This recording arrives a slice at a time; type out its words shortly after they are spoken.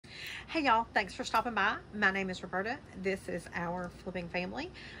Hey y'all, thanks for stopping by. My name is Roberta. This is our flipping family.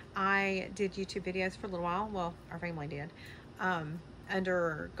 I did YouTube videos for a little while. Well, our family did.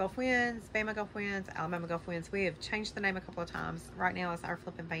 Under Gulf Winds, Bama Gulf Winds, Alabama Gulf Winds. We have changed the name a couple of times. Right now it's our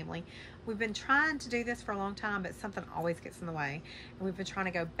flipping family. We've been trying to do this for a long time, but something always gets in the way. And we've been trying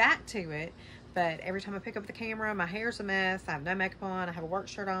to go back to it, but every time I pick up the camera, my hair's a mess. I have no makeup on. I have a work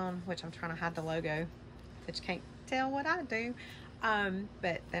shirt on, which I'm trying to hide the logo, but you can't tell what I do.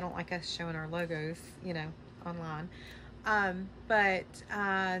 But they don't like us showing our logos, you know, online.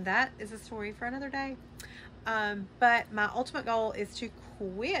 That is a story for another day. But my ultimate goal is to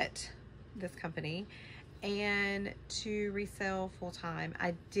quit this company and to resell full time.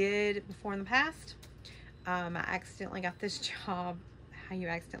 I did before in the past. I accidentally got this job. How you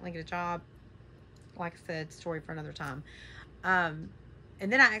accidentally get a job, like I said, story for another time. And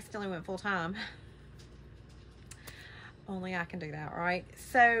then I accidentally went full time. Only I can do that, right?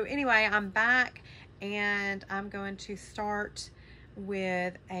 So anyway, I'm back and I'm going to start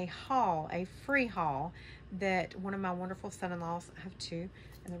with a haul, a free haul that one of my wonderful son-in-laws, I have two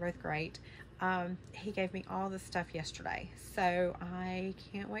and they're both great. He gave me all this stuff yesterday. So I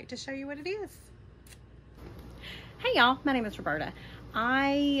can't wait to show you what it is. Hey y'all, my name is Roberta.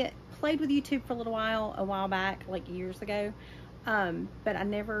 I played with YouTube for a while back, like years ago. But I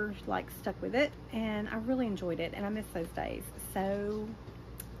never stuck with it, and I really enjoyed it, and I miss those days. So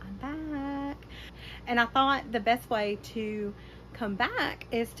I'm back, and I thought the best way to come back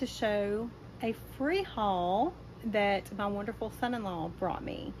is to show a free haul that my wonderful son-in-law brought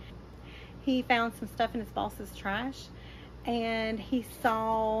me. He found some stuff in his boss's trash, and he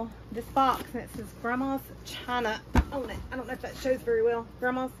saw this box, and it says Grandma's China on it. I don't know if that shows very well.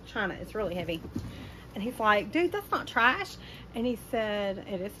 Grandma's China. It's really heavy. And he's like, dude, that's not trash. And he said,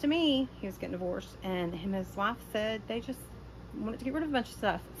 it is to me. He was getting divorced, and him and his wife said they just wanted to get rid of a bunch of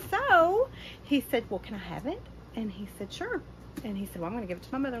stuff. So he said, well, can I have it? And he said, sure. And he said, well, I'm going to give it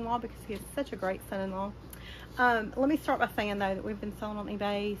to my mother-in-law because he is such a great son-in-law. Let me start by saying, though, that we've been selling on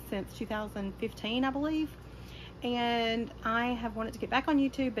eBay since 2015, I believe. And I have wanted to get back on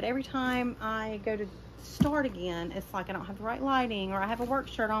YouTube, but every time I go to start again, it's like I don't have the right lighting, or I have a work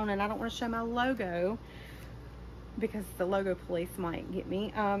shirt on and I don't want to show my logo because the logo police might get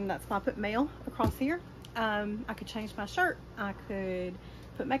me. That's why I put mail across here. I could change my shirt, I could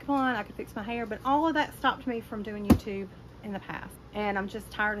put makeup on, I could fix my hair, but all of that stopped me from doing YouTube in the past, and I'm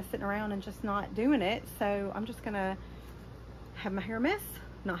just tired of sitting around and just not doing it. So I'm just gonna have my hair a mess,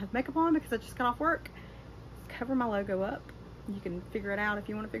 not have makeup on because I just got off work, cover my logo up. You can figure it out if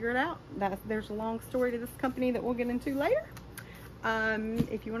you want to figure it out. There's a long story to this company that we'll get into later.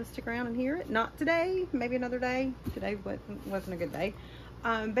 If you want to stick around and hear it. Not today, maybe another day. Today wasn't a good day.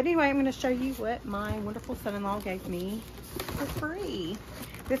 But anyway, I'm going to show you what my wonderful son-in-law gave me for free.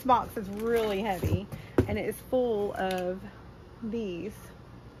 This box is really heavy, and it is full of these.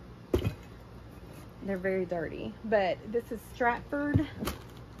 They're very dirty. But this is Stratford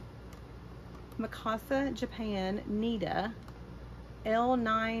Mikasa Japan Nita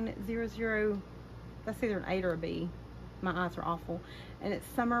L900. That's either an 8 or a B. My eyes are awful. And it's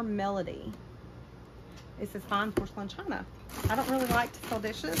Summer Melody. It says fine porcelain china. I don't really like to sell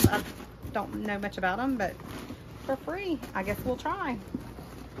dishes. I don't know much about them, but for free, I guess we'll try.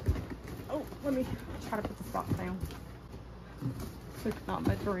 Oh, let me try to put this box down. There's not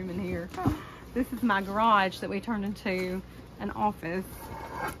much room in here. This is my garage that we turned into an office,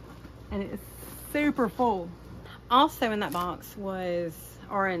 and it is super full. Also in that box was,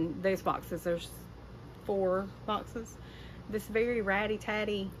 or in those boxes, there's 4 boxes, this very ratty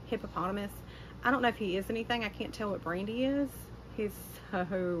tatty hippopotamus. I don't know if he is anything. I can't tell what brand he is. He's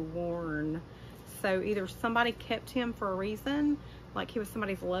so worn. So either somebody kept him for a reason, like he was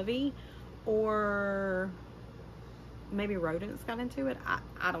somebody's lovey, or maybe rodents got into it.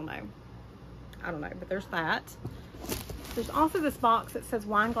 I don't know. I don't know, but there's that. There's also this box that says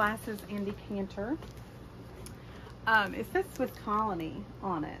wine glasses and decanter. It says Swiss Colony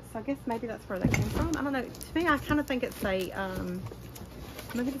on it, so I guess maybe that's where that came from. I don't know. To me, I kind of think it's a,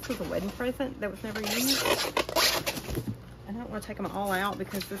 maybe this was a wedding present that was never used. I don't want to take them all out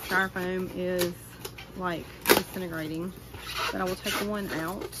because this styrofoam is like disintegrating, but I will take one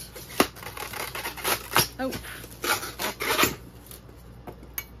out. Oh,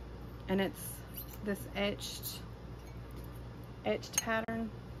 and it's this etched pattern.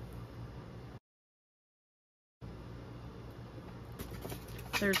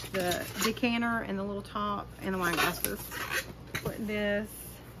 There's the decanter and the little top and the wine glasses. Put this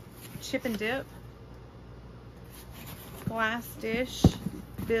chip and dip glass dish.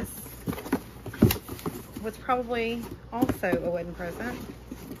 This was probably also a wedding present.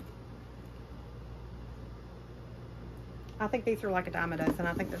 I think these are like a dime a dozen.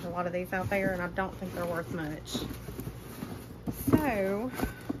 I think there's a lot of these out there, and I don't think they're worth much. So,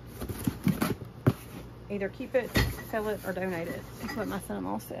 either keep it, sell it, or donate it. That's what my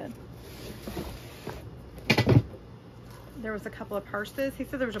son-in-law said. There was a couple of purses. He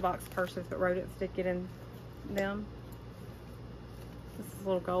said there was a box of purses, but rodents did get in them. This is a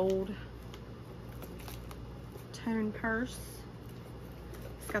little gold tone purse.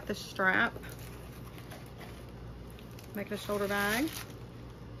 It's got this strap. Make it a shoulder bag.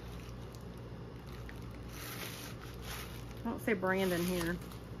 I don't see brand in here.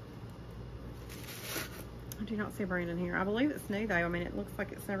 I do not see brand in here. I believe it's new though. I mean, it looks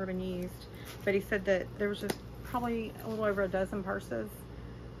like it's never been used. But he said that there was just probably a little over a dozen purses,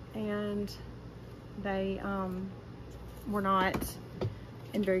 and they were not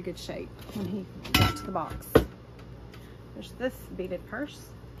in very good shape when he got to the box. There's this beaded purse.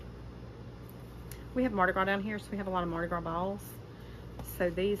 We have Mardi Gras down here, so we have a lot of Mardi Gras balls. So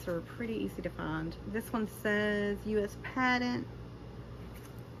these are pretty easy to find. This one says U.S. patent.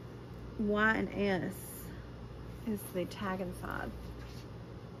 Y and S is the tag inside.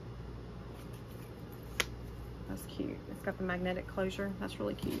 That's cute. It's got the magnetic closure. That's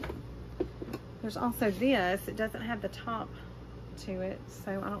really cute. There's also this. It doesn't have the top to it,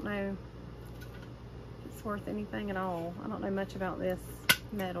 so I don't know if it's worth anything at all. I don't know much about this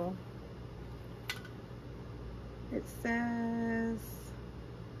metal. It says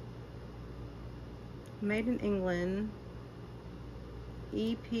made in England,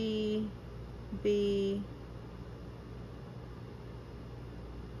 EPB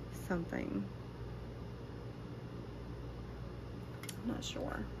something. I'm not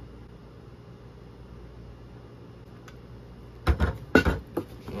sure.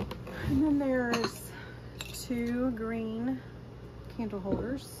 And then there's two green candle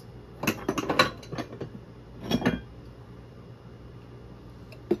holders.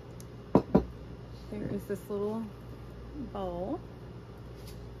 There is this little bowl.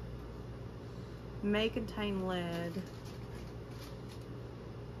 May contain lead.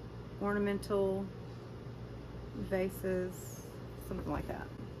 Ornamental vases, something like that.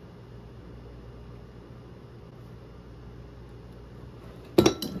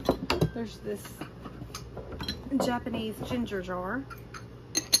 There's this Japanese ginger jar.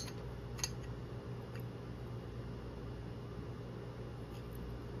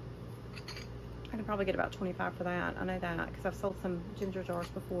 I could probably get about 25 for that. I know that because I've sold some ginger jars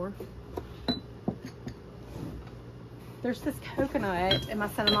before. There's this coconut, and my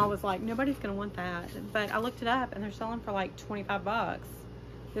son-in-law was like, nobody's gonna want that. But I looked it up, and they're selling for like 25 bucks.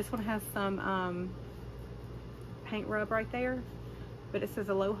 This one has some paint rub right there, but it says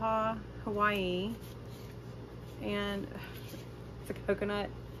Aloha Hawaii, and it's a coconut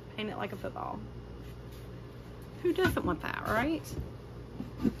painted like a football. Who doesn't want that, right?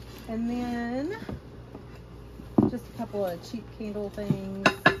 And then just a couple of cheap candle things.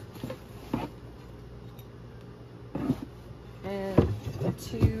 And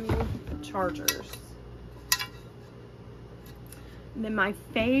 2 chargers. And then my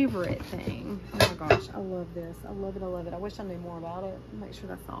favorite thing, oh my gosh, I love this. I love it, I love it. I wish I knew more about it. Make sure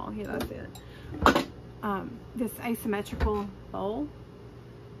that's all. Yeah, that's it. This asymmetrical bowl.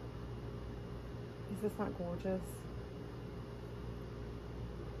 Is this not gorgeous?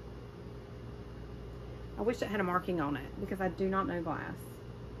 I wish it had a marking on it because I do not know glass.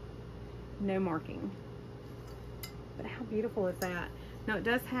 No marking. But how beautiful is that? Now it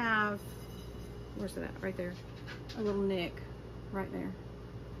does have, where's it at? Right there. A little nick right there.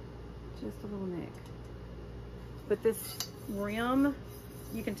 Just a little nick. But this rim,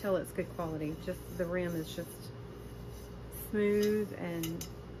 you can tell it's good quality. Just the rim is just smooth, and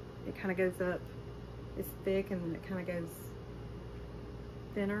it kind of goes up. It's thick, and then it kind of goes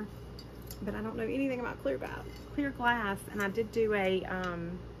thinner. But I don't know anything about clear glass, and I did do a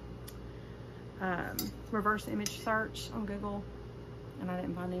reverse image search on Google, and I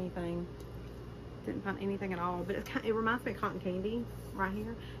didn't find anything. Didn't find anything at all. But it reminds me of cotton candy right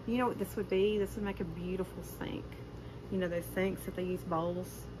here. You know what this would be? This would make a beautiful sink. You know those sinks that they use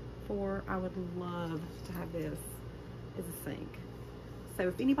bowls for? I would love to have this as a sink. So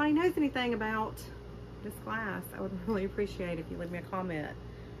if anybody knows anything about this glass, I would really appreciate if you leave me a comment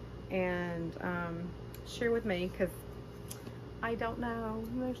and share with me, because I don't know.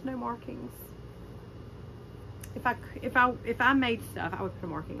 There's no markings. If I made stuff, I would put a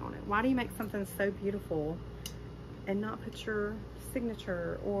marking on it. Why do you make something so beautiful and not put your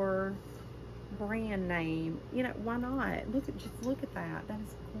signature or brand name? You know, why not? Just look at that. That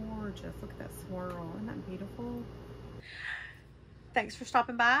is gorgeous. Look at that swirl. Isn't that beautiful? Thanks for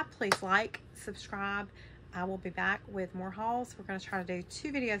stopping by. Please like, subscribe. I will be back with more hauls. We're going to try to do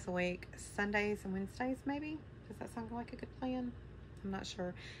 2 videos a week, Sundays and Wednesdays maybe. Does that sound like a good plan? I'm not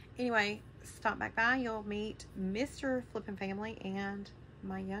sure. Anyway, stop back by. You'll meet Mr. Flippin' Family and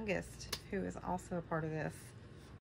my youngest, who is also a part of this.